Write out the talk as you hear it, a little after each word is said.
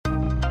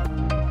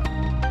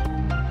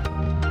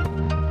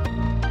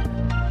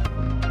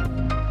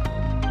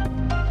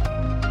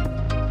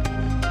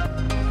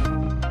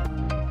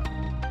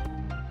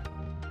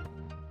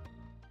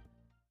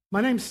My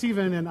name's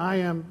Stephen, and I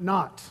am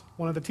not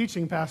one of the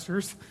teaching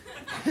pastors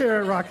here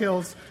at Rock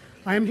Hills.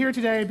 I am here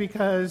today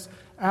because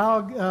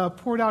Al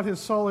poured out his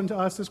soul into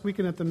us this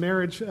weekend at the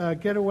marriage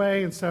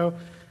getaway, and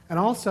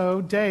also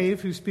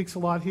Dave, who speaks a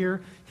lot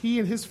here, he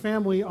and his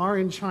family are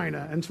in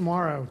China, and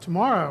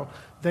tomorrow,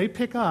 they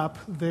pick up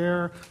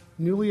their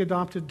newly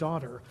adopted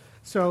daughter.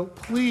 So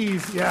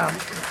please,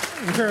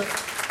 we're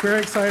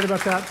very excited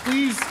about that.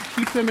 Please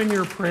keep them in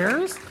your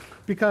prayers,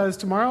 because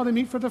tomorrow they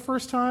meet for the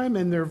first time,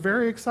 and they're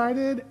very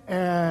excited,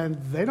 and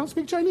they don't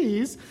speak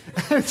Chinese,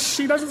 and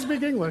she doesn't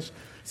speak English.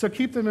 So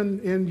keep them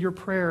in your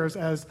prayers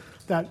as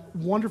that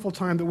wonderful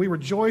time that we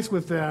rejoice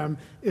with them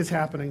is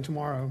happening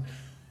tomorrow.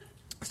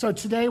 So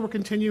today we're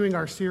continuing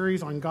our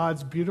series on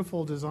God's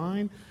beautiful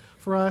design.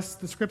 For us,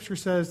 the scripture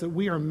says that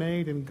we are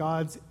made in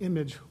God's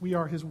image. We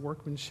are his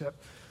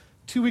workmanship.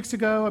 2 weeks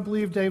ago, I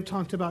believe Dave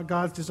talked about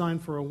God's design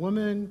for a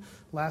woman.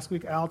 Last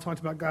week, Al talked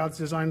about God's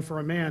design for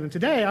a man. And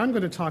today, I'm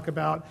going to talk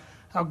about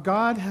how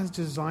God has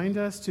designed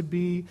us to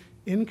be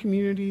in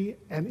community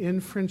and in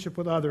friendship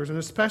with others, and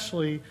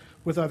especially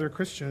with other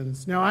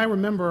Christians. Now, I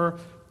remember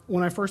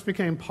when I first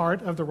became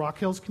part of the Rock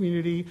Hills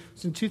community. It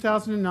was in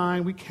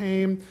 2009. We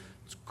came. It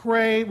was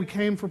great. We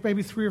came for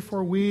maybe 3 or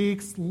 4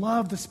 weeks,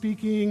 loved the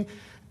speaking,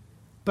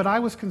 but I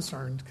was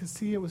concerned because,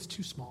 see, it was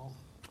too small.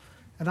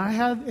 And I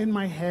had in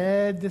my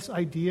head this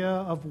idea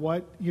of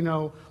what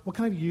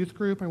kind of youth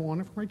group I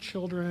wanted for my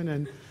children.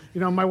 And,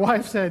 my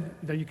wife said,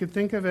 you could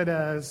think of it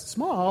as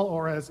small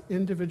or as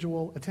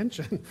individual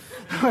attention.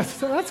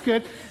 So that's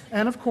good.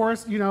 And of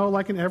course,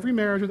 like in every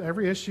marriage with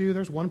every issue,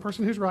 there's one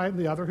person who's right and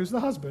the other who's the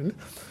husband.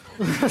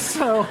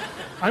 So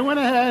I went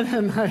ahead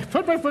and I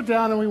put my foot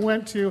down and we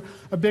went to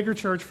a bigger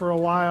church for a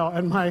while.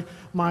 And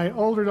my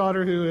older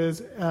daughter, who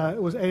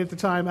was 8 at the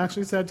time,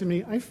 actually said to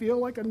me, "I feel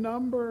like a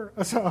number."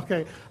 So,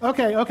 okay.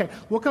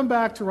 We'll come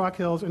back to Rock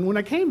Hills. And when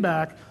I came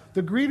back,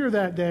 the greeter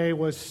that day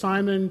was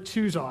Simon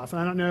Tuzoff.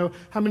 And I don't know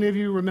how many of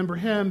you remember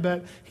him,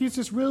 but he's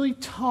this really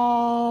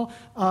tall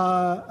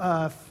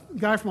guy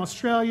from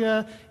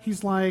Australia.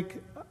 He's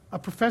like a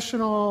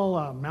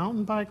professional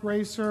mountain bike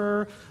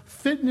racer,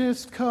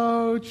 fitness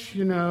coach,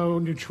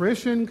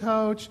 nutrition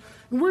coach.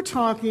 And we're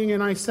talking,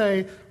 and I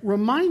say,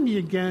 remind me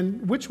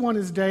again, which one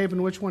is Dave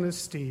and which one is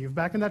Steve?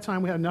 Back in that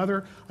time, we had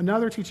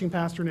another teaching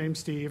pastor named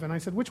Steve. And I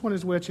said, which one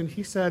is which? And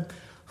he said,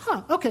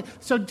 okay,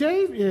 so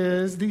Dave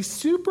is the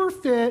super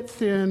fit,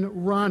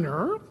 thin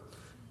runner,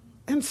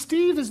 and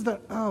Steve is the,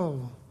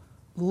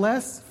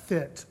 less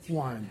fit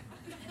one.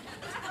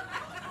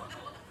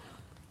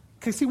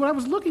 Okay, see, what I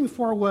was looking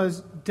for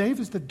was Dave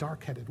is the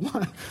dark-headed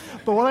one.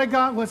 But what I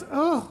got was,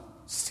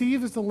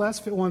 Steve is the less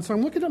fit one. So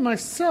I'm looking at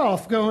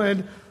myself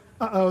going,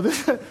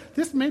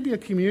 this may be a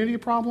community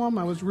problem.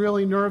 I was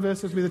really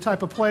nervous. This would be the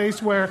type of place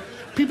where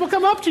people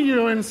come up to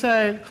you and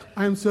say,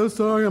 "I'm so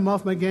sorry, I'm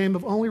off my game.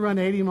 I've only run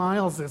 80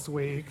 miles this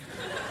week.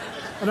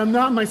 And I'm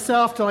not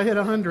myself till I hit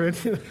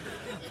 100.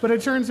 But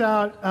it turns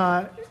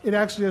out it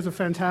actually is a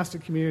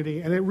fantastic community,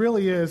 and it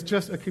really is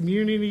just a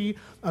community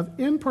of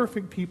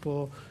imperfect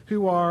people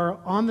who are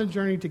on the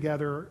journey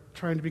together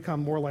trying to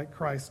become more like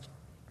Christ.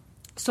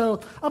 So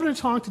I'm going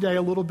to talk today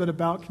a little bit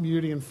about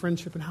community and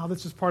friendship and how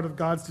this is part of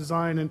God's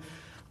design. And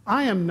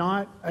I am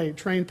not a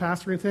trained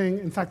pastor or anything.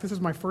 In fact, this is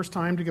my first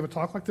time to give a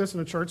talk like this in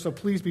a church, so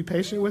please be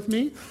patient with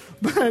me.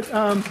 But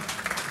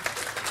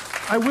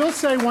I will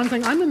say one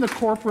thing. I'm in the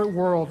corporate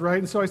world, right?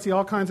 And so I see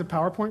all kinds of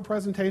PowerPoint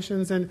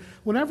presentations. And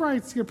whenever I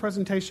see a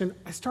presentation,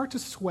 I start to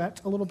sweat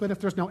a little bit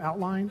if there's no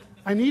outline.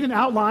 I need an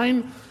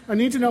outline. I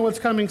need to know what's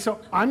coming. So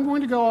I'm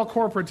going to go all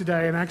corporate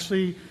today and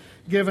actually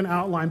give an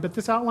outline. But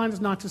this outline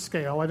is not to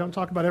scale. I don't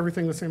talk about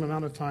everything the same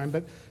amount of time.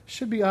 But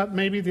should be up,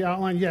 maybe the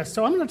outline, yes.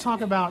 So I'm going to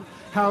talk about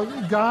how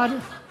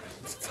God...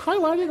 It's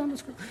highlighted on the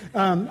screen.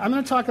 I'm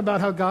going to talk about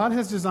how God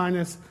has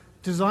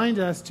designed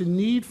us to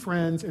need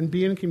friends and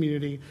be in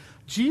community.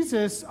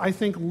 Jesus, I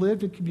think,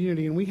 lived in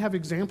community, and we have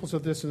examples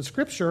of this in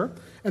Scripture.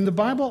 And the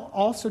Bible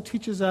also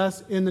teaches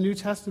us in the New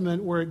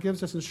Testament, where it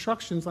gives us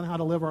instructions on how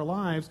to live our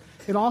lives.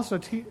 It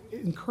also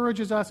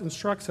encourages us,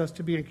 instructs us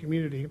to be in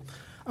community.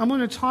 I'm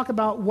going to talk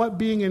about what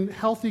being in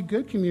healthy,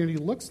 good community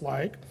looks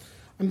like.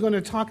 I'm going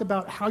to talk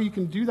about how you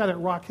can do that at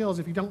Rock Hills.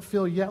 If you don't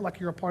feel yet like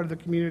you're a part of the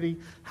community,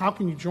 how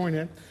can you join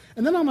it?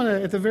 And then I'm going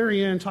to, at the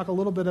very end, talk a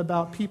little bit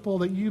about people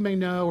that you may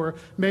know, or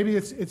maybe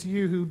it's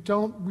you who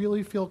don't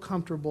really feel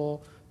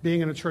comfortable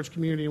being in a church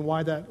community and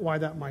why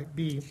that might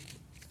be.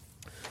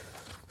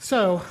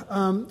 So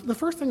the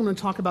first thing I'm going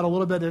to talk about a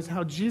little bit is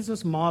how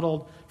Jesus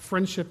modeled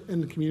friendship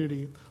in the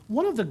community.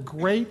 One of the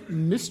great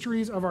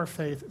mysteries of our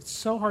faith, it's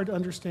so hard to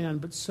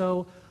understand, but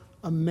so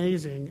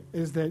amazing,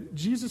 is that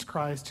Jesus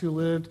Christ, who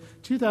lived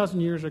 2,000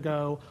 years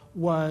ago,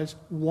 was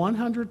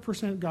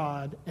 100%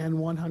 God and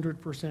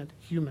 100%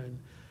 human.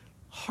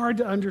 Hard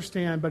to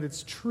understand, but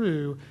it's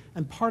true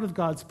and part of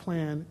God's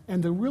plan.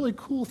 And the really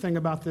cool thing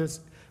about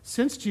this,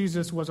 since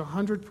Jesus was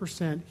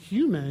 100%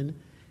 human,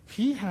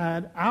 he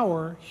had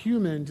our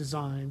human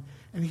design,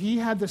 and he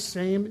had the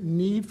same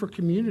need for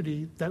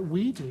community that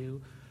we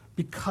do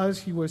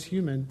because he was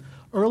human.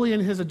 Early in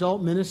his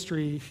adult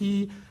ministry,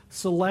 he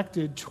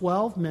selected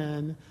 12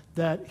 men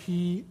that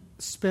he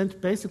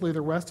spent basically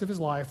the rest of his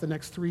life, the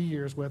next 3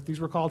 years with. These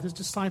were called his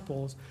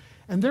disciples.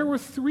 And there were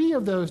 3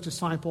 of those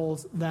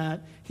disciples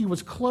that he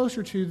was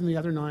closer to than the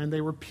other 9.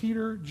 They were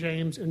Peter,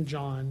 James, and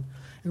John.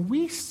 And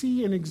we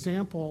see an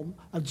example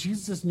of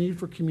Jesus' need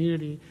for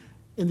community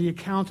in the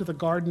account of the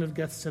Garden of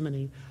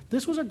Gethsemane.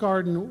 This was a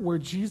garden where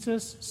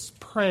Jesus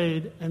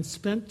prayed and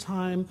spent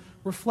time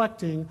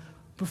reflecting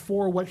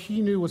before what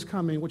he knew was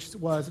coming, which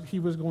was that he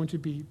was going to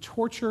be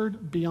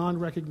tortured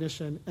beyond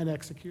recognition and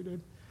executed.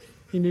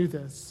 He knew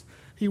this.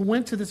 He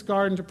went to this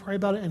garden to pray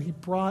about it, and he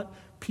brought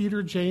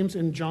Peter, James,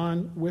 and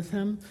John with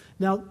him.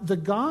 Now, the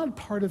God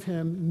part of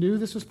him knew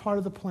this was part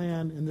of the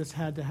plan and this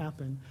had to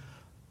happen.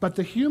 But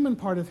the human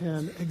part of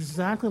him,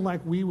 exactly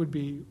like we would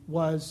be,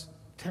 was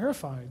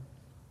terrified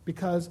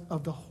because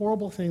of the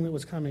horrible thing that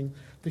was coming.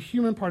 The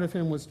human part of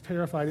him was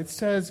terrified. It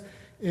says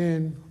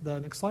in the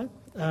next slide,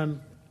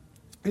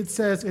 it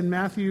says in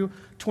Matthew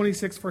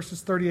 26,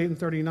 verses 38 and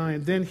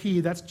 39, then he,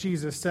 that's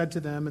Jesus, said to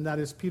them, and that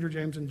is Peter,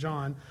 James, and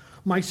John,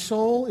 my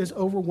soul is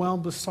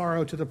overwhelmed with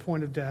sorrow to the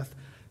point of death.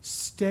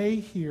 Stay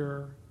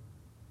here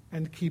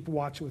and keep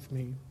watch with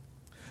me.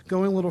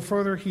 Going a little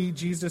further,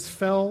 Jesus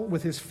fell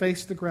with his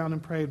face to the ground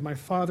and prayed, my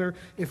Father,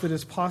 if it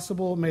is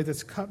possible, may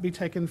this cup be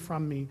taken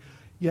from me,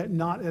 yet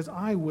not as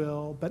I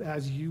will, but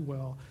as you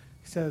will.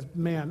 He says,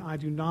 man, I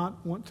do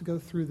not want to go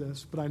through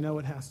this, but I know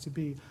it has to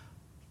be.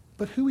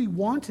 But who he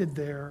wanted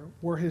there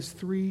were his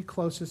 3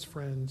 closest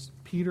friends,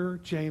 Peter,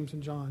 James,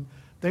 and John.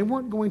 They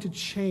weren't going to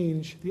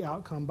change the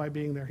outcome by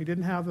being there. He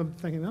didn't have them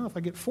thinking, oh, if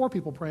I get 4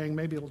 people praying,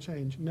 maybe it'll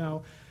change.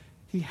 No,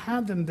 he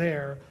had them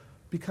there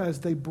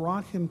because they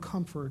brought him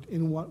comfort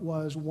in what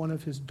was one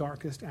of his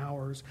darkest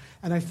hours.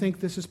 And I think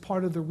this is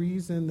part of the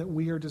reason that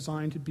we are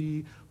designed to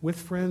be with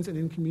friends and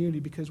in community,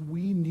 because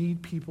we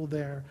need people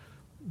there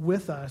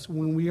with us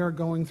when we are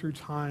going through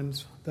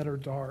times that are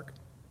dark.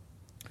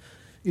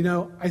 You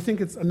know, I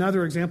think it's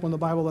another example in the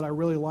Bible that I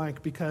really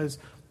like, because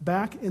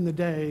back in the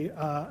day,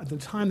 at the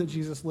time that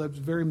Jesus lived,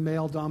 very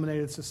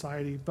male-dominated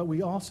society, but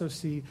we also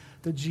see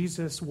that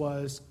Jesus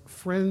was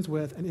friends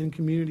with and in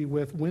community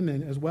with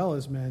women as well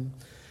as men.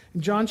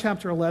 In John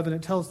chapter 11,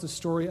 it tells the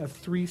story of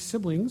 3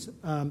 siblings,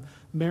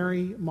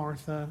 Mary,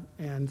 Martha,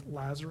 and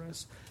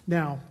Lazarus.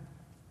 Now,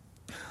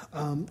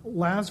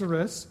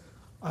 Lazarus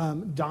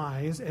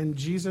dies, and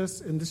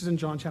Jesus, and this is in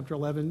John chapter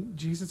 11,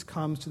 Jesus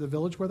comes to the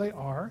village where they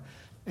are,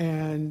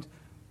 and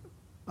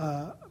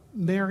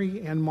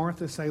Mary and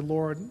Martha say,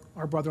 Lord,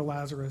 our brother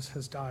Lazarus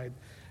has died.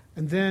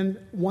 And then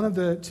one of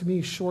the, to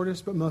me,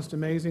 shortest but most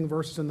amazing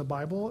verses in the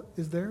Bible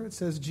is there. It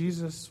says,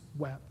 Jesus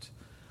wept.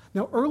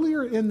 Now,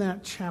 earlier in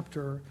that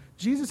chapter,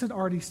 Jesus had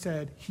already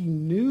said he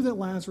knew that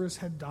Lazarus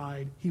had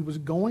died. He was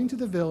going to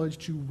the village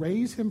to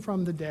raise him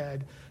from the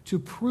dead to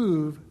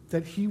prove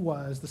that he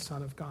was the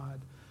Son of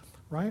God,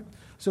 right?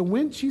 So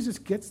when Jesus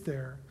gets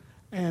there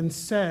and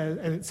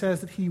it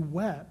says that he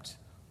wept,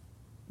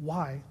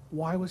 why?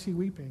 Why was he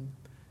weeping?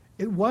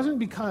 It wasn't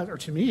because, or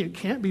to me, it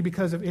can't be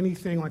because of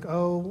anything like,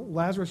 oh,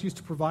 Lazarus used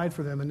to provide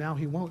for them and now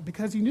he won't.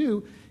 Because he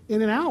knew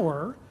in an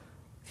hour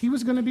he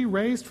was going to be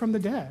raised from the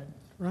dead,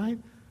 right?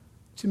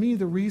 To me,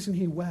 the reason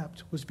he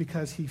wept was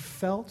because he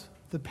felt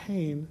the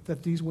pain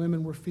that these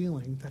women were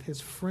feeling, that his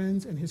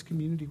friends and his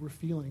community were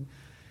feeling.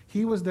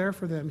 He was there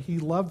for them. He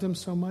loved them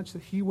so much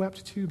that he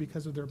wept too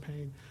because of their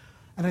pain.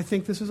 And I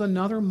think this is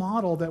another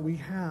model that we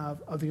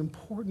have of the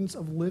importance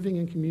of living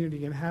in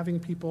community and having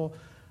people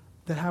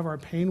that have our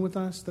pain with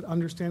us, that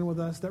understand with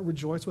us, that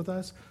rejoice with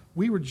us.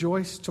 We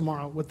rejoice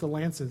tomorrow with the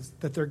Lances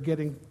that they're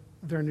getting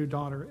their new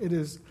daughter.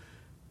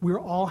 We're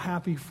all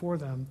happy for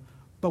them.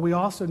 But we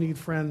also need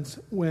friends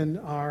when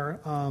our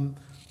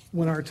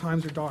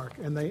times are dark,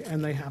 and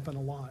they happen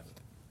a lot.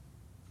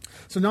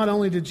 So not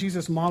only did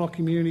Jesus model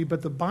community,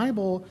 but the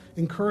Bible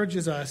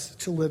encourages us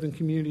to live in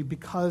community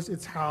because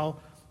it's how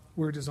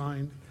we're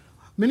designed.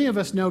 Many of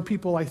us know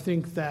people, I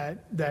think,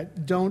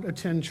 that don't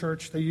attend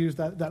church. They use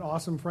that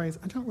awesome phrase,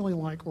 I don't really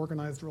like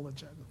organized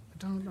religion.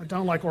 I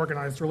don't like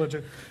organized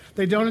religion.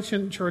 They don't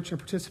attend church and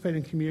participate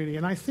in community.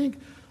 And I think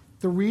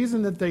the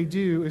reason that they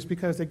do is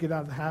because they get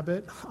out of the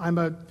habit.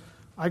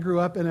 I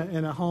grew up in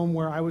a home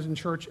where I was in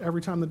church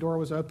every time the door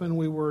was open.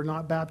 We were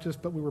not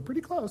Baptist, but we were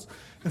pretty close.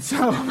 And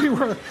so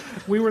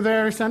we were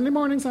there Sunday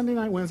morning, Sunday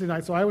night, Wednesday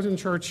night. So I was in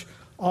church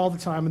all the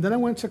time. And then I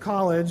went to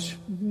college.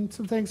 And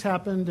some things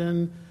happened,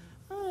 and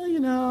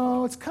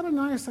it's kind of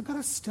nice. I've got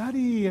to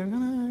study. I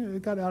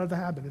got out of the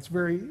habit. It's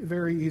very,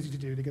 very easy to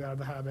do, to get out of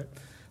the habit.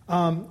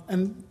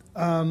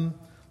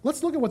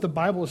 Let's look at what the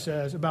Bible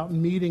says about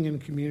meeting in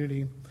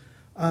community.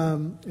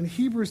 In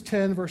Hebrews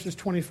 10, verses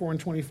 24 and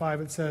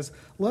 25, it says,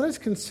 let us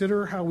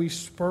consider how we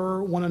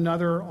spur one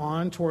another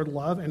on toward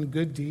love and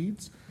good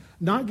deeds,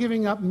 not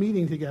giving up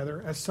meeting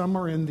together, as some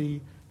are in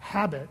the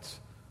habit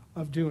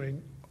of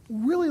doing.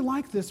 Really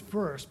like this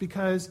verse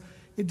because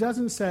it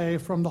doesn't say,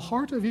 from the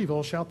heart of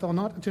evil shalt thou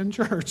not attend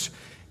church.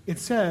 It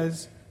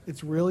says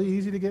it's really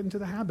easy to get into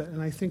the habit,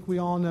 and I think we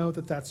all know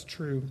that that's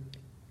true.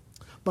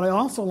 But I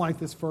also like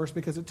this verse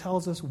because it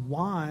tells us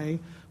why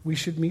we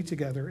should meet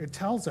together. It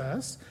tells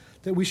us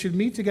that we should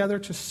meet together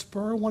to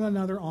spur one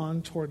another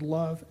on toward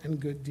love and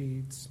good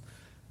deeds.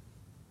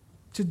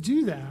 To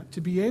do that,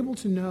 to be able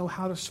to know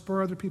how to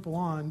spur other people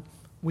on,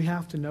 we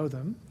have to know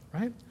them,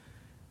 right?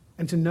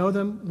 And to know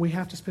them, we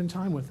have to spend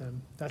time with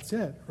them. That's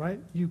it, right?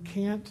 You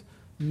can't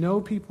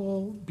know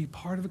people, be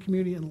part of a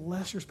community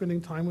unless you're spending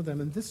time with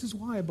them. And this is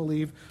why I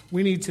believe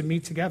we need to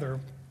meet together.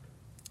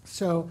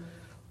 So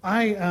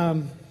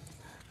I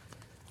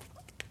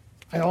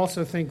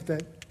also think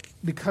that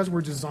because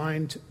we're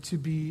designed to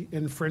be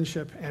in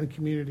friendship and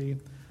community,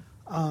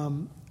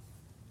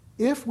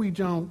 if we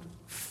don't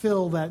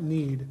fill that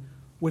need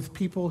with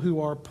people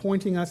who are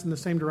pointing us in the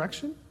same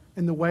direction,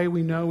 in the way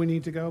we know we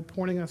need to go,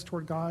 pointing us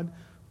toward God,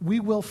 we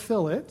will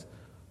fill it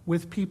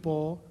with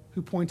people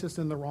who point us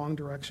in the wrong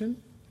direction.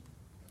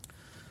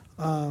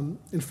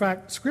 In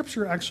fact,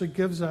 Scripture actually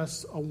gives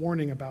us a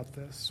warning about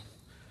this.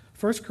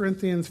 1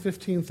 Corinthians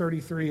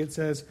 15:33, it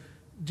says,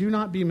 "Do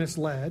not be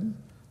misled.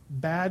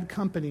 Bad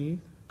company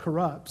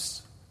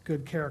corrupts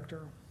good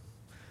character."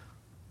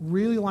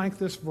 Really like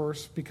this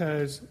verse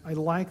because I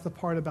like the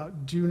part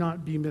about do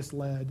not be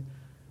misled.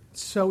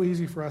 It's so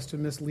easy for us to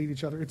mislead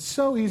each other. It's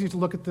so easy to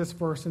look at this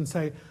verse and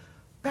say,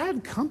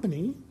 bad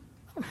company?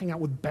 I don't hang out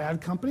with bad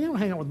company. I don't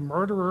hang out with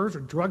murderers or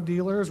drug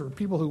dealers or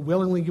people who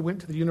willingly went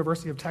to the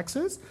University of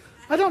Texas.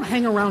 I don't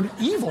hang around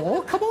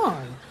evil. Come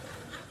on.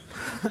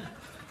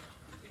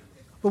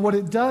 But what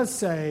it does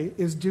say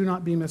is do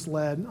not be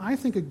misled. And I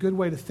think a good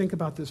way to think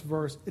about this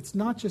verse, it's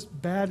not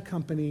just bad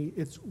company,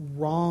 it's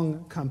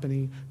wrong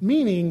company,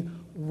 meaning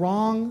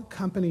wrong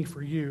company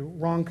for you,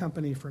 wrong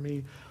company for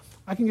me.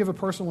 I can give a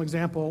personal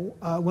example.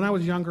 When I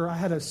was younger, I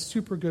had a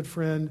super good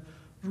friend,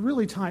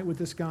 really tight with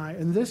this guy,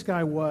 and this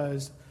guy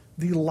was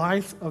the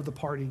life of the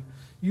party.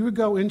 You would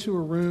go into a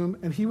room,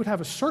 and he would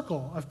have a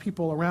circle of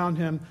people around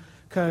him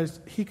because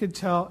he could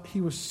tell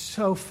he was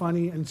so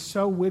funny and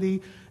so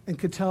witty and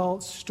could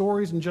tell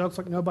stories and jokes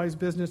like nobody's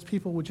business.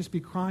 People would just be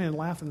crying and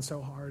laughing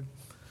so hard.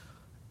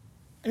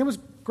 And it was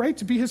great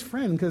to be his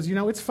friend because,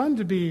 it's fun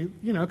to be,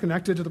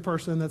 connected to the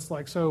person that's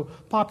like so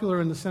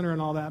popular in the center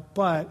and all that.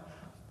 But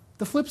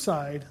the flip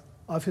side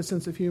of his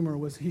sense of humor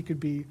was he could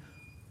be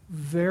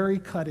very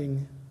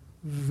cutting,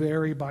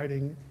 very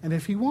biting. And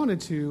if he wanted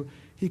to,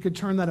 he could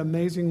turn that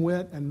amazing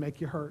wit and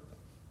make you hurt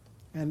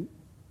and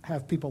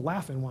have people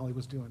laughing while he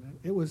was doing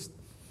it. It was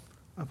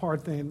a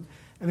hard thing.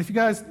 And if you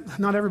guys,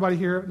 not everybody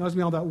here knows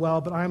me all that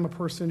well, but I am a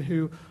person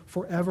who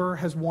forever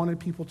has wanted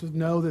people to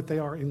know that they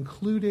are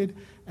included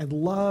and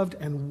loved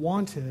and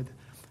wanted.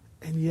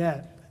 And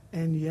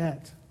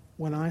yet,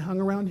 when I hung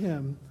around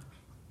him,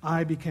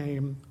 I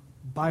became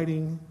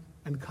biting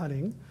and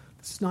cutting.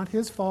 This is not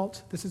his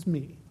fault. This is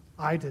me.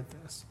 I did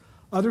this.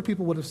 Other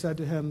people would have said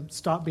to him,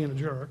 stop being a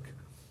jerk.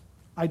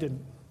 I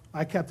didn't.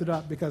 I kept it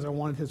up because I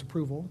wanted his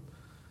approval.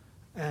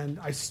 And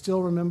I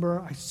still remember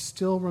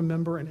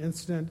an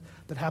incident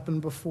that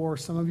happened before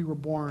some of you were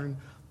born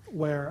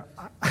where,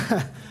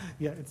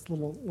 it's a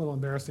little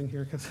embarrassing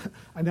here because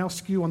I now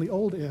skew on the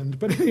old end.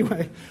 But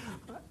anyway,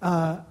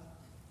 I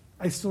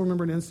still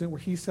remember an incident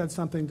where he said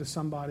something to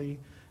somebody,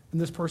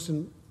 and this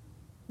person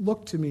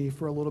looked to me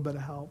for a little bit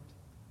of help,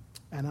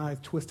 and I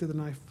twisted the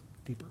knife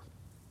deeper.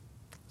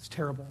 It's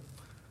terrible.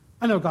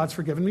 I know God's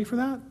forgiven me for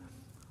that.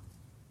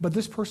 But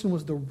this person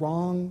was the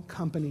wrong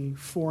company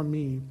for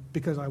me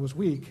because I was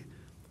weak,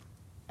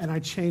 and I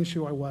changed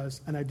who I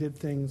was, and I did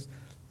things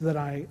that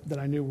I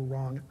knew were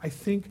wrong. I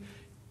think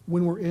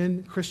when we're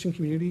in Christian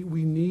community,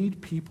 we need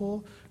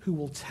people who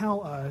will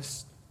tell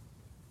us,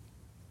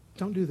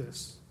 don't do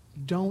this.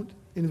 Don't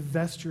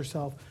invest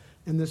yourself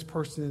in this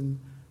person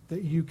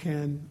that you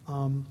can,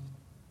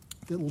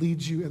 that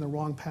leads you in the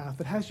wrong path,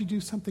 that has you do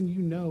something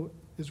you know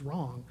is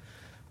wrong.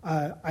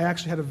 I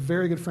actually had a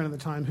very good friend at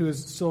the time, who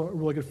is still a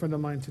really good friend of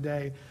mine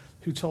today,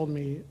 who told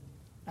me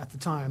at the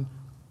time,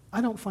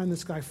 I don't find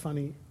this guy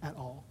funny at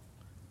all.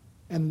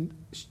 And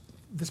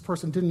this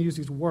person didn't use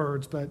these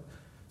words, but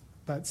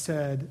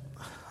said,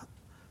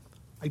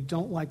 I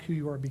don't like who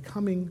you are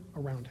becoming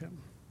around him.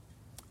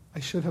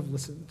 I should have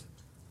listened.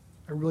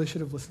 I really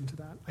should have listened to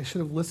that. I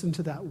should have listened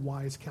to that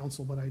wise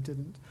counsel, but I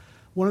didn't.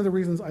 One of the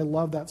reasons I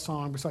love that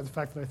song, besides the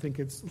fact that I think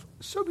it's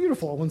so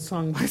beautiful when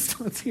sung by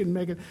Stancy and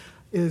Megan,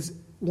 is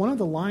one of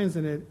the lines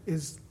in it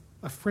is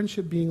a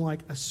friendship being like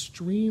a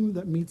stream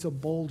that meets a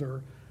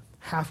boulder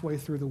halfway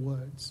through the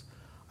woods.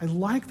 I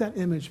like that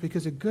image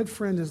because a good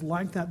friend is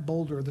like that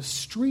boulder. The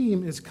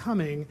stream is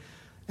coming,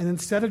 and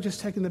instead of just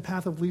taking the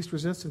path of least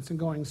resistance and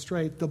going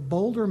straight, the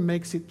boulder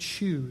makes it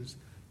choose.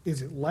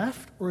 Is it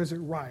left or is it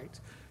right?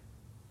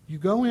 You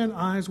go in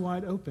eyes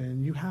wide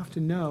open. You have to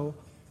know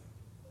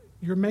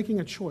you're making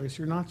a choice.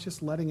 You're not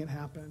just letting it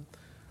happen.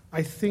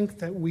 I think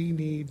that we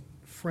need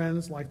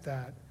friends like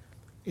that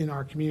in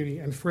our community,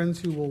 and friends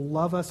who will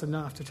love us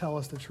enough to tell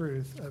us the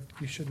truth of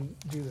you shouldn't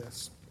do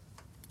this.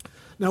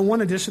 Now,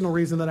 one additional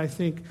reason that I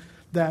think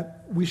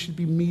that we should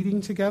be meeting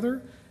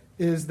together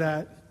is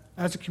that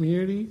as a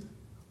community,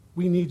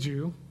 we need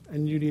you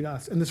and you need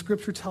us. And the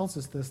Scripture tells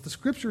us this. The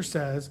Scripture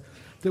says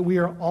that we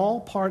are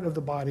all part of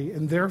the body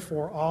and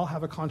therefore all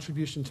have a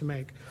contribution to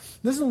make.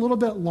 This is a little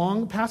bit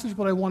long passage,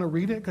 but I want to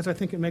read it because I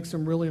think it makes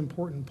some really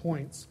important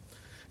points.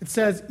 It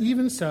says,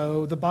 even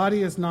so, the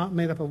body is not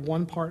made up of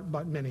one part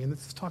but many. And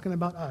this is talking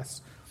about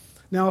us.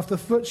 Now, if the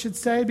foot should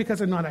say,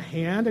 because I'm not a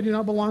hand, I do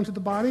not belong to the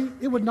body,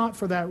 it would not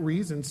for that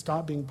reason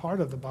stop being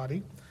part of the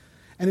body.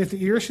 And if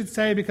the ear should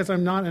say, because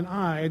I'm not an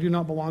eye, I do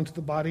not belong to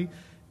the body,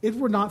 it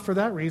would not for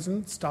that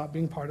reason stop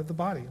being part of the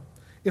body.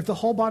 If the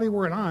whole body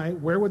were an eye,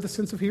 where would the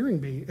sense of hearing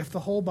be? If the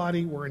whole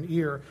body were an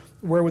ear,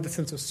 where would the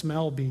sense of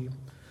smell be?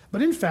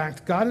 But in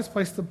fact, God has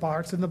placed the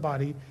parts in the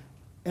body,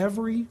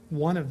 every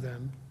one of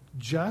them,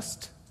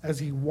 just as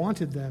he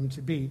wanted them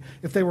to be.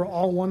 If they were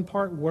all one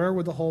part, where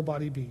would the whole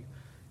body be?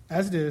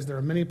 As it is, there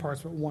are many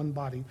parts but one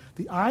body.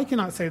 The eye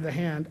cannot say to the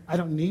hand, I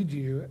don't need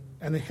you,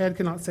 and the head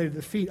cannot say to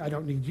the feet, I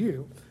don't need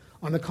you.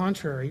 On the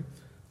contrary,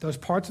 those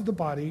parts of the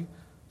body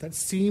that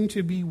seem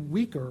to be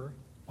weaker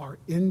are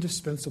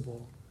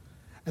indispensable.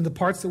 And the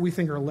parts that we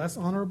think are less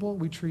honorable,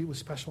 we treat with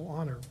special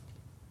honor.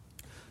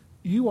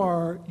 You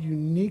are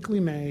uniquely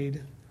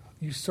made.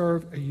 You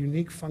serve a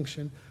unique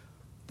function.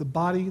 The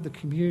body, the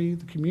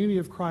community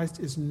of Christ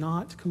is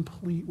not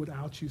complete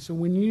without you. So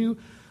when you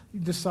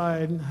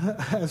decide,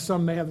 as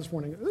some may have this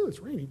morning, oh, it's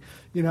rainy,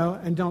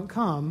 and don't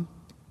come,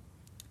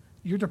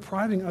 you're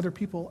depriving other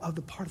people of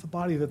the part of the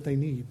body that they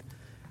need.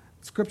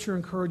 Scripture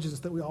encourages us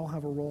that we all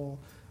have a role.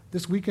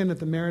 This weekend at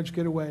the marriage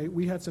getaway,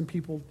 we had some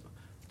people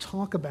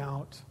talk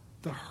about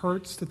the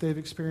hurts that they've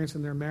experienced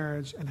in their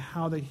marriage and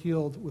how they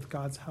healed with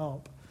God's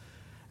help.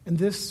 And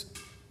this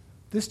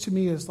to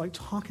me is like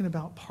talking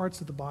about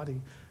parts of the body.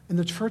 In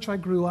the church I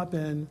grew up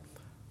in,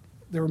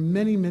 there were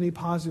many, many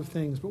positive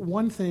things, but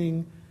one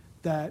thing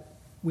that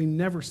we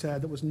never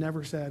said, that was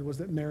never said, was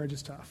that marriage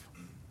is tough.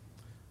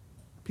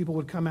 People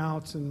would come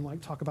out and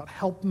like talk about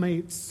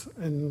helpmates,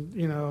 and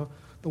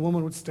the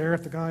woman would stare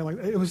at the guy like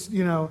it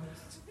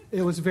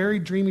was very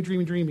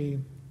dreamy,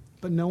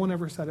 but no one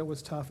ever said it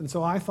was tough. And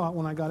so I thought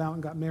when I got out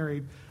and got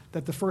married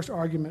that the first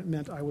argument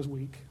meant I was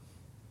weak,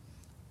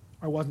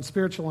 or wasn't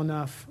spiritual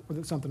enough, or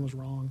that something was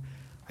wrong.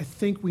 I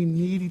think we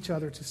need each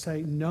other to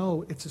say,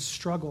 no, it's a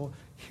struggle.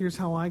 Here's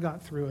how I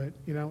got through it,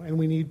 and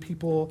we need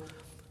people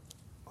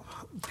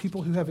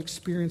who have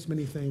experienced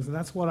many things. And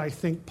that's what I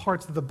think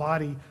parts of the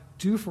body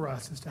do for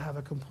us, is to have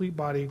a complete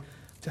body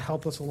to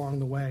help us along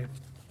the way.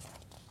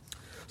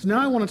 So now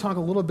I want to talk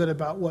a little bit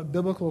about what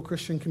biblical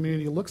Christian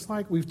community looks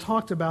like. We've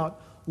talked about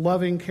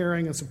loving,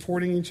 caring, and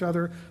supporting each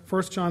other.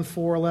 1 John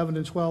 4:11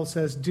 and 12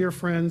 says, Dear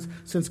friends,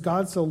 since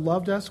God so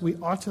loved us, we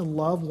ought to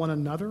love one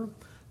another.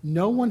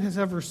 No one has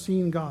ever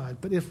seen God,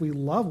 but if we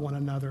love one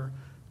another,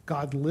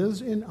 God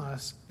lives in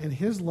us, and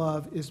his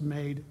love is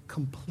made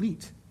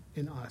complete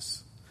in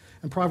us.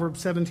 And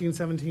Proverbs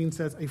 17:17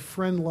 says, a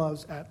friend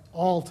loves at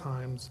all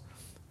times,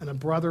 and a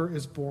brother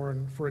is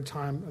born for a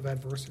time of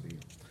adversity.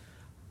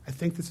 I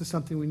think this is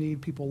something we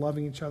need, people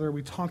loving each other.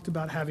 We talked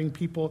about having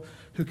people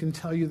who can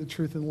tell you the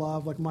truth in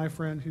love, like my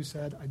friend who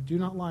said, I do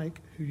not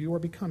like who you are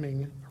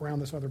becoming around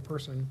this other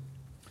person.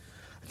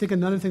 I think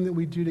another thing that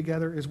we do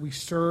together is we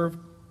serve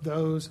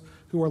those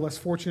who are less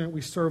fortunate.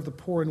 We serve the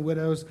poor and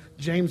widows.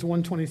 James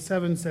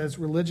 1:27 says,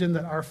 religion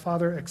that our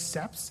Father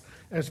accepts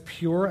as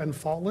pure and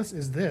faultless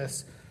is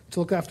this, to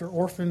look after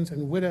orphans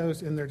and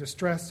widows in their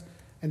distress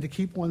and to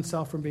keep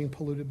oneself from being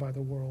polluted by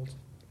the world.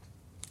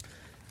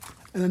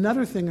 And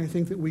another thing I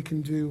think that we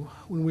can do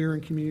when we're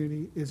in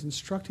community is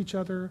instruct each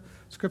other.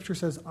 Scripture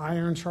says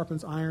iron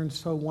sharpens iron,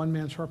 so one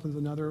man sharpens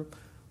another.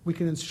 We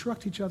can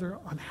instruct each other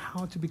on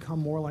how to become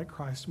more like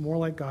Christ, more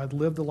like God,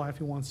 live the life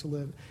he wants to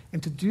live.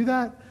 And to do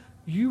that,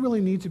 you really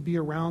need to be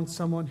around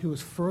someone who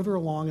is further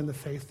along in the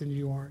faith than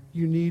you are.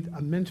 You need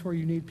a mentor.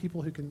 You need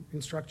people who can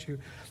instruct you.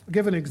 I'll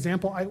give an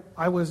example.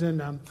 I was in,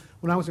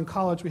 when I was in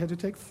college, we had to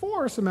take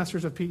 4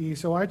 semesters of PE,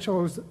 so I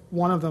chose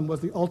one of them was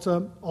the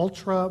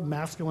ultra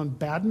masculine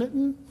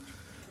badminton.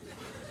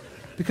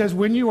 Because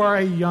when you are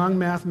a young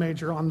math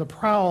major on the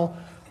prowl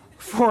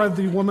for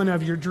the woman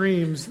of your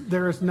dreams,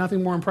 there is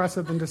nothing more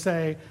impressive than to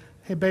say,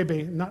 hey,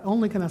 baby, not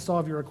only can I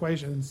solve your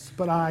equations,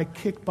 but I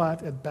kick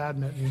butt at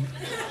badminton.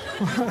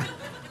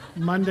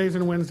 Mondays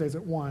and Wednesdays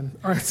at 1.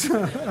 All right.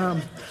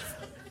 So,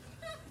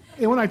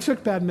 and when I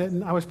took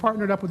badminton, I was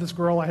partnered up with this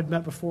girl I had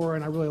met before,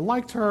 and I really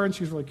liked her, and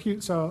she was really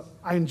cute, so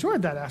I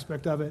enjoyed that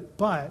aspect of it.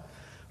 But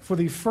for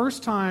the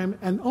first time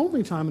and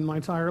only time in my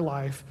entire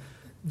life,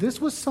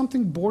 this was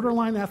something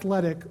borderline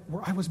athletic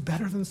where I was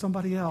better than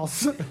somebody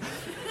else.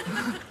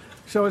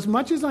 So as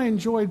much as I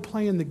enjoyed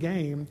playing the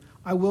game,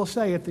 I will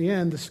say at the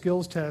end, the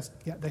skills test,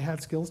 they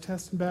had skills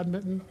tests in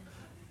badminton.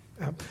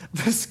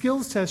 The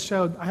skills test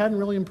showed I hadn't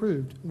really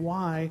improved.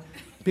 Why?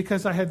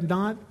 Because I had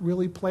not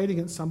really played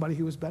against somebody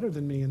who was better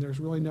than me, and there's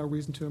really no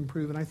reason to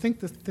improve. And I think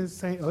the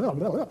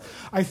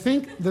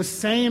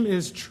same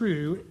is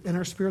true in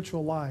our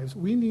spiritual lives.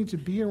 We need to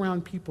be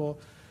around people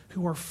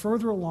who are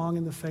further along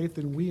in the faith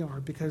than we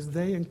are, because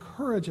they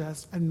encourage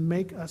us and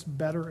make us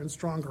better and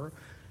stronger.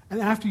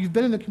 And after you've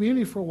been in the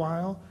community for a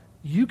while,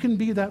 you can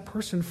be that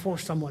person for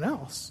someone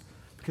else.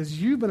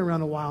 because you've been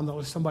around a while and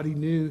there's somebody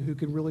new who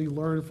can really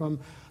learn from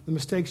the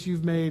mistakes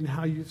you've made and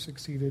how you've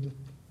succeeded.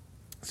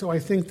 So I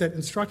think that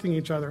instructing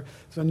each other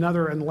is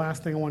another and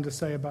last thing I wanted to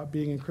say about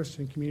being in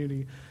Christian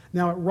community.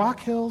 Now at Rock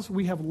Hills,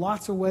 we have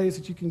lots of ways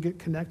that you can get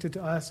connected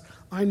to us.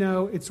 I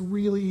know it's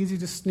really easy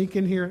to sneak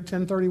in here at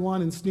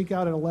 10:31 and sneak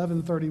out at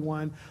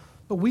 11:31,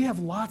 but we have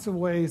lots of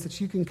ways that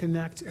you can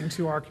connect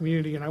into our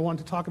community, and I want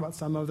to talk about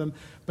some of them.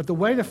 But the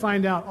way to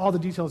find out all the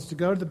details is to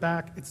go to the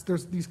back.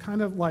 There's these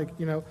kind of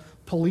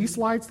police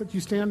lights that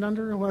you stand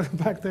under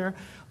back there.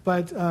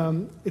 But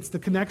it's the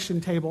connection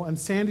table, and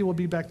Sandy will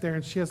be back there,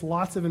 and she has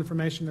lots of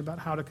information about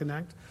how to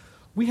connect.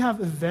 We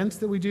have events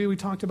that we do. We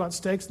talked about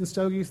Steaks and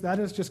Stogies. That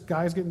is just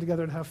guys getting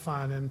together to have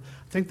fun. And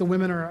I think the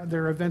women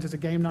their event is a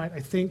game night, I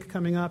think,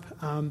 coming up.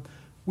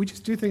 We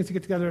just do things to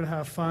get together to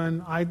have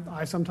fun.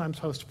 I sometimes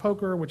host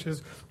poker, which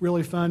is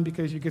really fun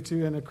because you get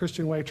to, in a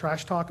Christian way,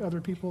 trash talk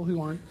other people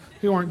who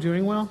aren't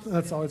doing well.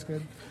 That's always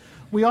good.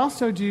 We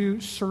also do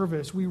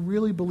service. We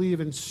really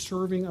believe in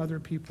serving other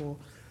people.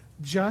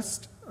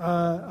 Just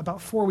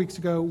about 4 weeks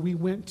ago, we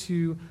went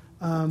to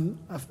an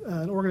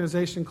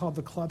organization called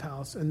the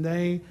Clubhouse, and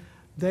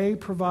they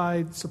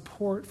provide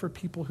support for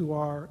people who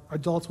are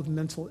adults with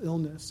mental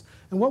illness.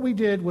 And what we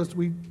did was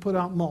we put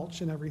out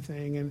mulch and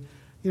everything, and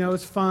it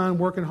was fun,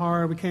 working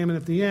hard. We came in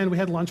at the end, we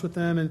had lunch with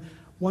them, and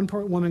one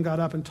woman got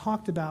up and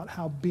talked about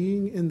how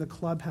being in the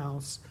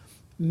Clubhouse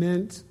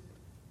meant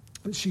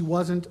that she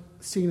wasn't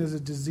seen as a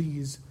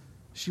disease,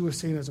 she was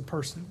seen as a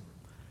person.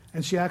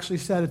 And she actually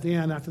said at the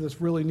end, after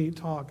this really neat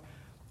talk,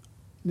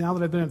 now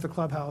that I've been at the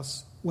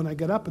Clubhouse, when I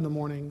get up in the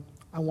morning,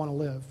 I want to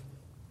live.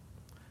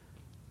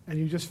 And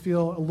you just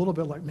feel a little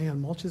bit like,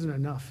 man, mulch isn't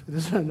enough. It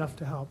isn't enough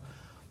to help.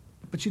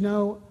 But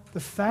the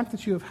fact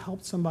that you have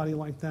helped somebody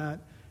like that,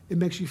 it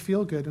makes you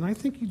feel good. And I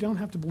think you don't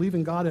have to believe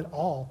in God at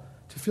all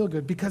to feel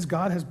good, because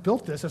God has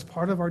built this as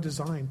part of our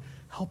design.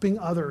 Helping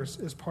others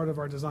is part of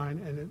our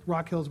design. And at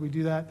Rock Hills, we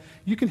do that.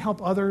 You can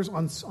help others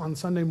on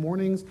Sunday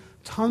mornings.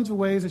 Tons of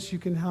ways that you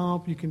can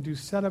help. You can do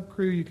setup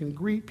crew. You can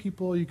greet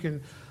people. You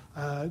can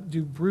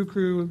do brew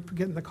crew,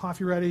 getting the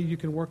coffee ready. You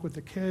can work with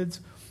the kids.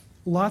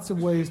 Lots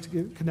of ways to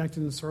get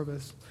connected in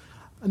service.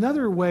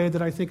 Another way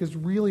that I think is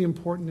really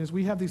important is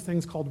we have these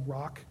things called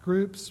rock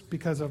groups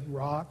because of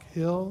Rock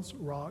Hills,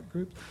 rock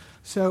groups.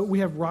 So we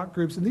have rock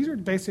groups, and these are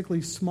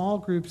basically small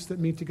groups that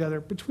meet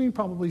together between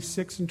probably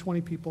 6 and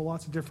 20 people,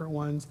 lots of different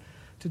ones,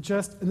 to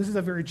and this is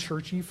a very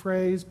churchy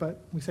phrase,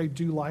 but we say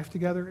do life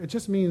together. It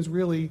just means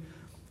really,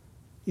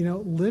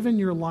 living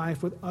your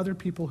life with other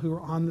people who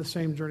are on the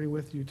same journey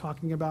with you,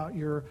 talking about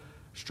your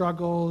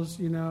struggles.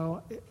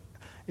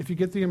 If you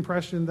get the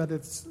impression that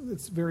it's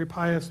very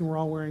pious and we're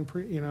all wearing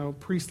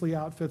priestly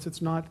outfits,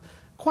 it's not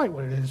quite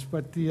what it is.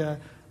 But the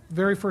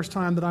very first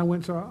time that I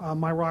went to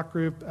my rock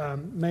group,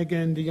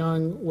 Megan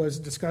DeYoung was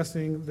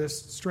discussing this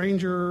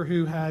stranger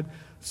who had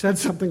said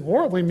something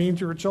horribly mean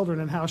to her children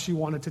and how she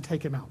wanted to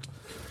take him out.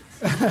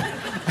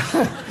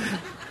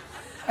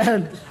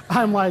 And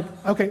I'm like,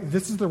 okay,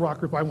 this is the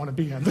rock group I want to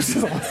be in. This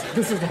is awesome.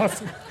 This is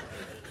awesome.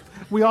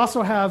 We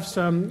also have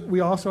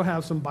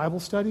some Bible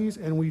studies,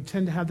 and we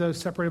tend to have those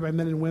separated by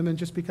men and women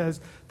just because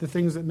the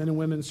things that men and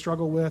women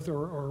struggle with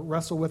or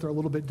wrestle with are a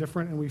little bit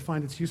different, and we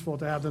find it's useful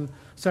to have them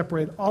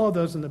separated. All of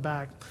those in the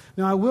back.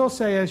 Now, I will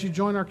say, as you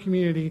join our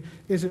community,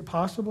 is it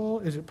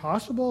possible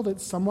that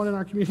someone in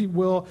our community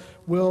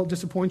will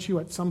disappoint you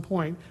at some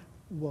point?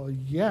 Well,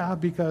 yeah,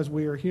 because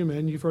we are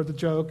human. You've heard the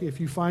joke, if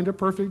you find a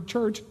perfect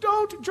church,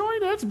 don't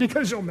join it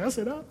because you'll mess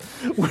it up.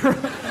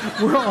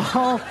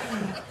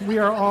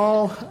 We're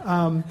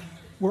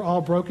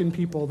all broken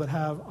people that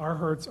have our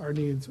hurts, our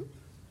needs,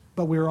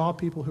 but we are all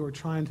people who are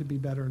trying to be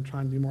better and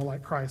trying to be more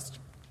like Christ.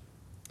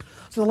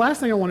 So the last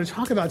thing I want to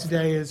talk about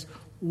today is,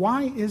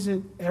 why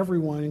isn't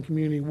everyone in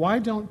community, why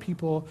don't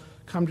people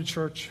come to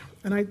church?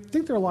 And I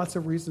think there are lots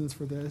of reasons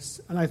for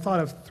this, and I thought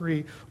of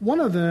 3.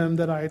 One of them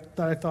that I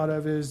thought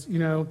of is,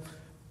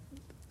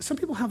 some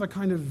people have a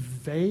kind of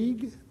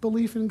vague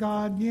belief in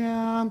God.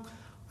 Yeah,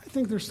 I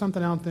think there's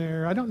something out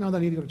there. I don't know that I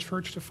need to go to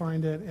church to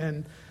find it.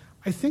 And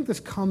I think this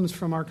comes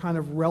from our kind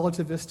of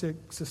relativistic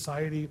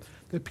society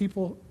that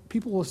people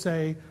will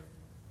say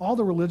all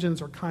the religions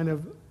are kind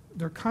of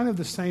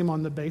the same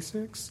on the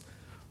basics,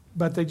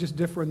 but they just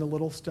differ in the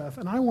little stuff.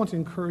 And I want to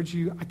encourage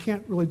you, I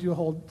can't really do a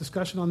whole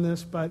discussion on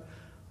this, but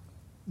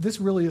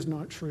this really is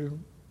not true.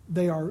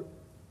 They are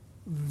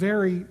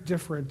very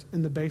different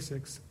in the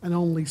basics and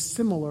only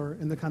similar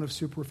in the kind of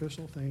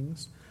superficial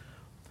things.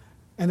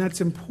 And that's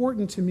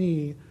important to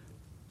me.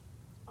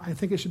 I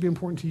think it should be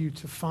important to you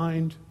to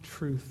find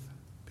truth,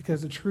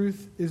 because the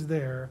truth is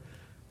there.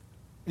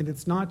 And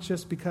it's not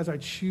just because I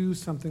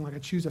choose something like I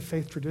choose a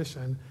faith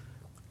tradition.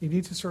 You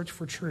need to search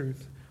for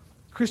truth.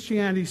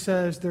 Christianity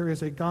says there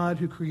is a God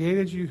who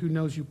created you, who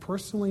knows you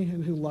personally,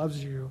 and who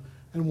loves you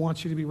and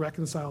wants you to be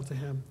reconciled to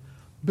him.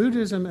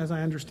 Buddhism, as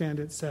I understand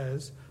it,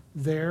 says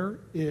there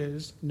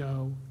is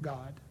no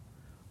God.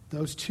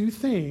 Those two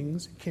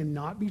things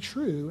cannot be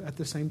true at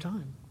the same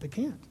time. They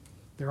can't.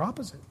 They're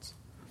opposites.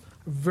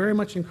 I very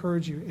much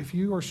encourage you, if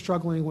you are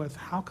struggling with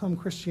how come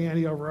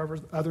Christianity over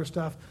other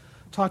stuff,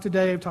 talk to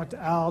Dave, talk to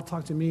Al,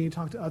 talk to me,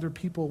 talk to other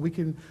people. We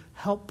can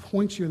help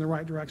point you in the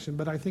right direction.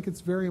 But I think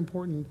it's very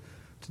important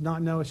to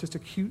not know it's just a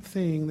cute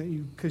thing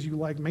that because you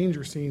like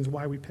manger scenes,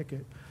 why we pick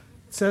it.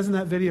 It says in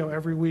that video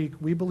every week,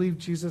 we believe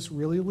Jesus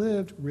really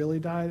lived, really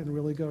died, and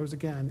really goes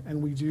again.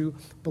 And we do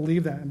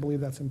believe that and believe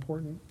that's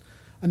important.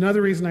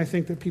 Another reason I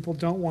think that people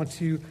don't want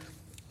to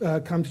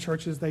come to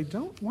church is they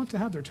don't want to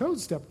have their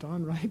toes stepped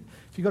on, right?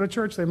 If you go to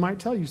church, they might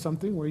tell you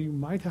something where you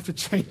might have to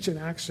change in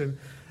action.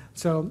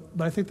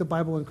 But I think the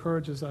Bible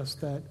encourages us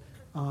that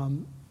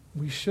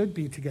we should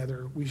be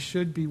together. We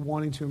should be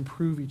wanting to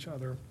improve each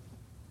other.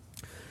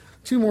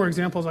 Two more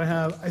examples I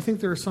have. I think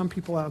there are some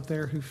people out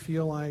there who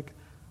feel like,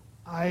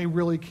 I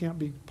really can't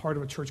be part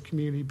of a church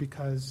community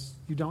because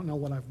you don't know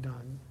what I've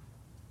done.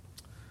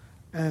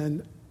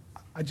 And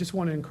I just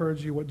want to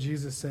encourage you what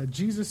Jesus said.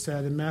 Jesus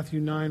said in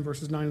Matthew 9,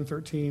 verses 9 and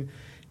 13,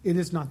 it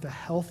is not the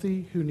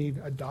healthy who need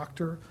a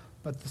doctor,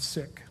 but the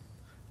sick.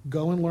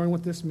 Go and learn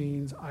what this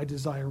means. I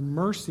desire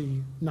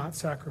mercy, not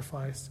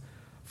sacrifice,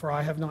 for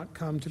I have not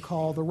come to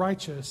call the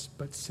righteous,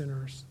 but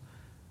sinners.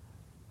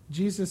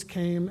 Jesus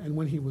came, and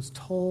when he was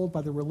told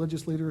by the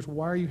religious leaders,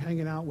 why are you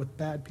hanging out with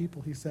bad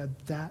people? He said,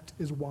 that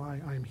is why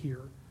I'm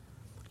here,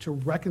 to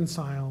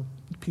reconcile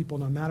people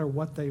no matter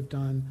what they've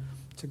done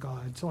to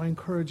God. So I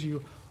encourage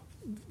you,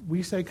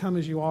 we say come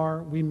as you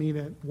are, we mean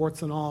it,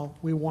 warts and all.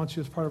 We want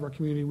you as part of our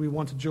community. We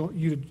want to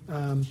join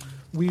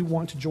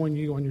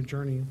you on your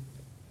journey.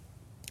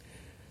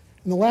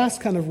 And the last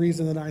kind of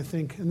reason that I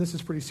think, and this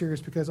is pretty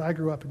serious because I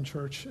grew up in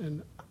church,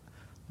 and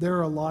there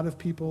are a lot of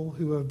people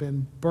who have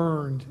been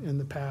burned in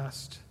the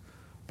past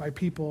by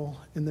people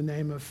in the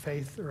name of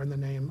faith or in the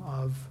name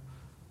of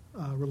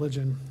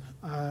religion.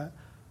 I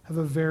have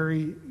a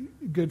very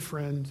good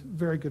friend.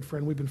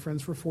 We've been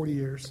friends for 40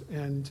 years,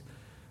 and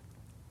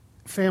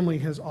family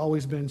has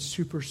always been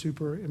super,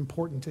 super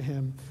important to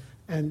him.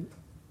 And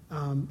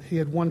he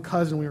had one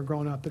cousin when we were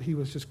growing up, but he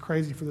was just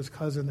crazy for this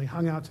cousin. They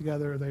hung out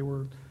together. They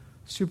were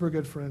super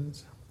good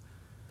friends.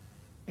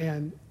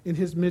 And in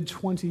his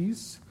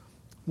mid-20s,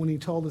 when he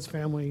told his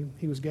family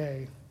he was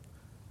gay,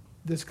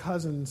 this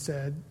cousin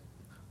said,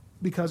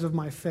 because of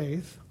my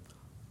faith,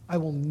 I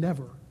will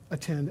never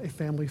attend a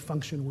family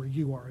function where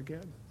you are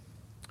again.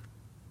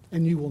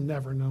 And you will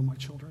never know my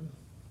children.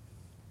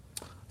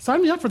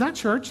 Sign me up for that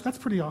church. That's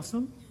pretty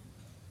awesome.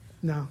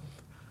 No,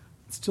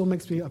 it still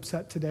makes me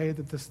upset today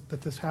that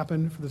this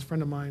happened for this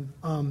friend of mine.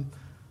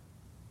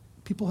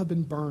 People have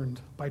been burned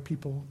by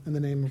people in the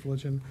name of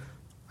religion.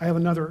 I have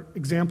another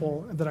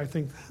example that I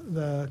think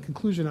the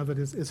conclusion of it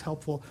is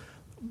helpful.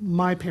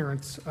 My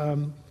parents,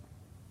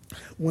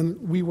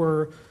 when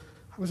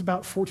I was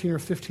about 14 or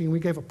 15, we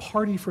gave a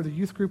party for the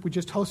youth group. We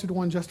just hosted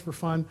one just for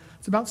fun.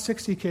 It's about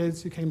 60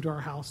 kids who came to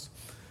our house.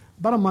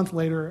 About a month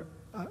later,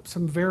 a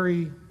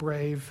very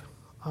brave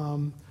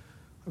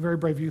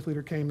youth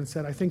leader came and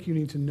said, I think you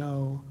need to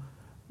know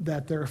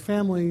that there are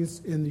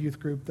families in the youth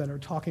group that are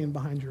talking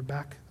behind your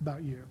back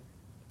about you.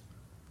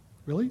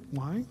 Really?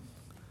 Why?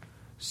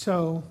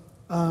 So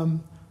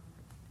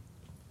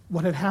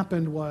what had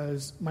happened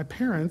was my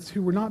parents,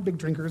 who were not big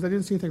drinkers, they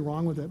didn't see anything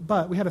wrong with it,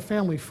 but we had a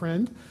family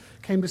friend,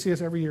 came to see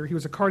us every year. He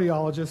was a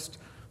cardiologist,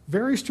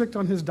 very strict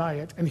on his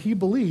diet, and he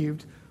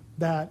believed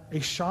that a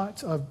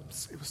shot of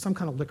some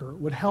kind of liquor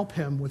would help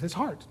him with his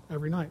heart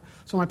every night.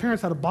 So my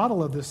parents had a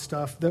bottle of this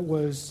stuff that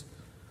was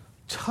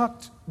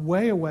tucked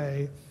way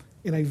away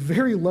in a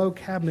very low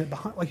cabinet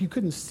behind, like you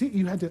couldn't see.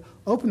 You had to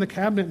open the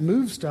cabinet,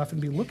 move stuff, and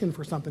be looking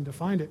for something to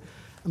find it.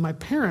 And my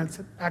parents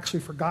had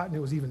actually forgotten it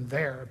was even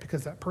there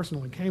because that person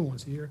only came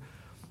once a year.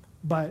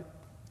 But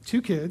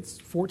two kids,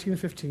 14 and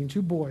 15,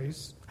 two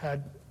boys,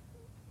 had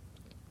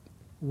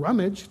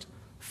rummaged,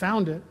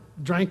 found it,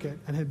 drank it,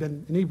 and had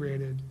been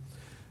inebriated.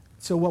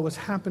 So what was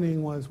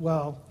happening was,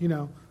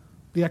 the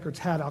Eckerts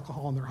had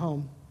alcohol in their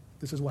home.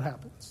 This is what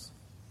happens.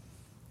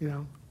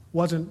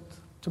 Wasn't,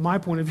 to my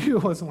point of view,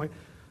 it wasn't like,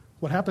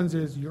 what happens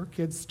is your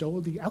kids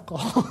stole the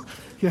alcohol.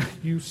 Yeah,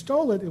 you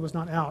stole it. It was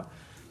not out.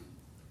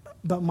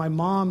 But my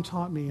mom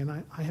taught me,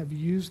 and I have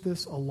used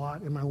this a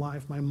lot in my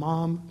life. My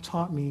mom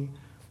taught me,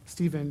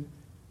 Stephen,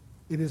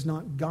 it is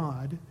not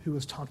God who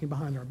is talking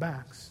behind our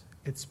backs.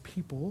 It's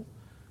people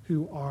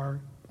who are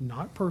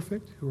not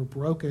perfect, who are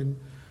broken,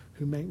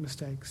 who make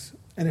mistakes.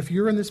 And if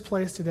you're in this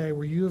place today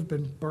where you have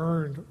been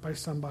burned by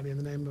somebody in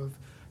the name of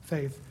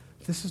faith,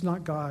 this is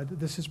not God.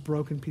 This is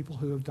broken people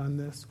who have done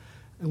this.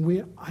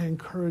 And I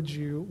encourage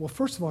you,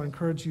 first of all, I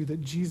encourage you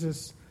that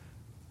Jesus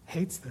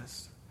hates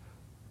this.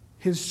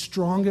 His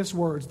strongest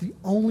words, the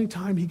only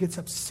time he gets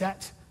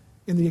upset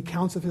in the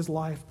accounts of his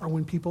life are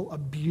when people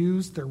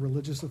abuse their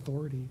religious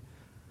authority.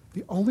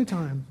 The only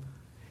time.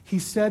 He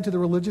said to the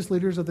religious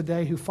leaders of the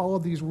day who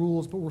followed these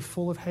rules but were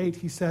full of hate,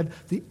 he said,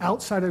 the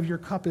outside of your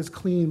cup is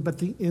clean, but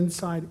the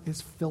inside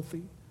is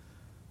filthy,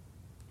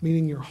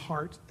 meaning your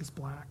heart is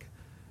black.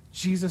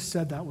 Jesus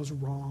said that was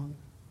wrong,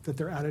 that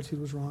their attitude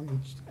was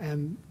wrong.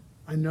 And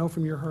I know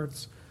from your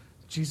hurts,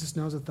 Jesus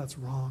knows that that's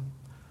wrong.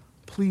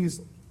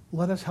 Please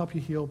let us help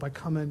you heal by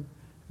coming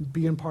and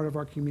being part of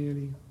our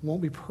community.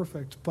 Won't be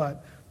perfect,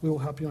 but we will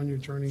help you on your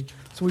journey.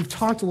 So we've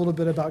talked a little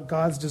bit about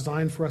God's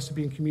design for us to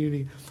be in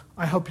community.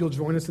 I hope you'll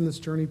join us in this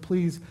journey.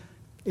 Please,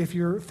 if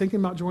you're thinking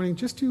about joining,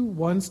 just do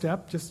one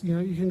step. Just,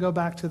 you can go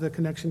back to the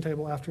connection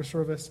table after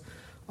service.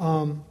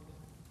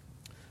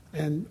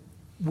 And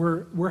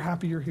we're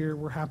happy you're here.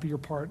 We're happy you're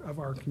part of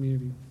our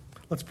community.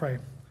 Let's pray.